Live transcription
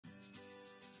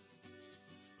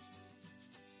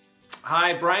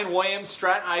Hi, Brian Williams,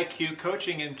 Strat IQ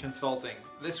Coaching and Consulting.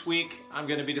 This week, I'm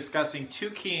going to be discussing two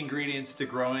key ingredients to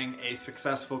growing a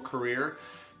successful career,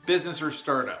 business or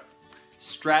startup: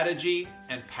 strategy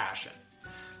and passion.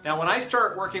 Now, when I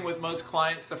start working with most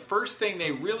clients, the first thing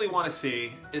they really want to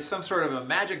see is some sort of a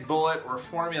magic bullet or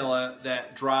formula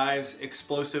that drives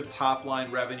explosive top-line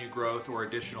revenue growth or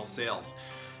additional sales.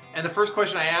 And the first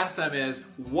question I ask them is,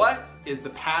 what is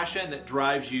the passion that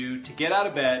drives you to get out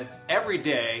of bed every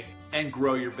day and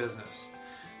grow your business?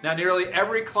 Now, nearly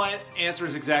every client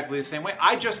answers exactly the same way.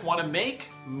 I just want to make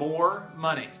more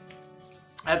money.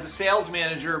 As a sales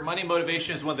manager, money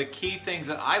motivation is one of the key things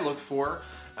that I look for,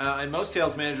 and most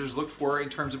sales managers look for in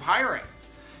terms of hiring.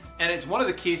 And it's one of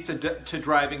the keys to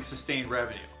driving sustained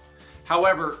revenue.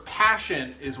 However,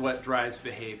 passion is what drives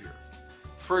behavior.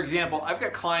 For example, I've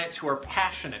got clients who are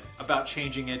passionate about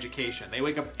changing education. They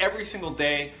wake up every single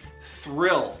day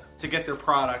thrilled to get their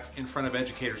product in front of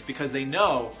educators because they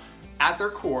know at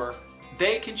their core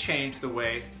they can change the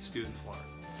way students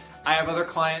learn. I have other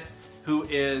client who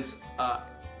is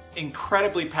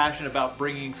incredibly passionate about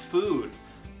bringing food,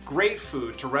 great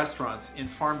food, to restaurants in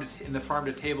the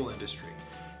farm-to-table industry.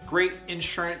 Great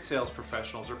insurance sales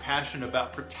professionals are passionate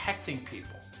about protecting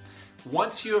people.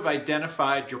 Once you have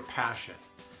identified your passion,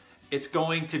 it's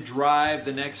going to drive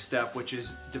the next step, which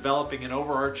is developing an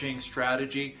overarching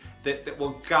strategy that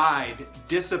will guide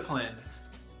disciplined,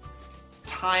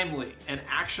 timely, and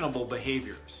actionable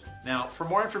behaviors. Now, for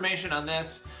more information on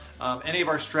this, any of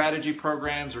our strategy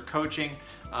programs or coaching,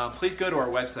 please go to our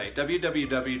website,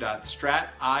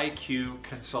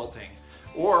 www.stratiqconsulting.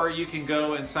 Or you can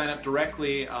go and sign up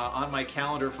directly on my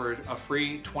calendar for a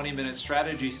free 20-minute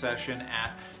strategy session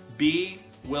at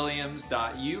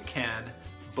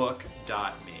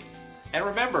bwilliams.youcanbook.me. And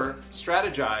remember,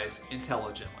 strategize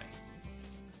intelligently.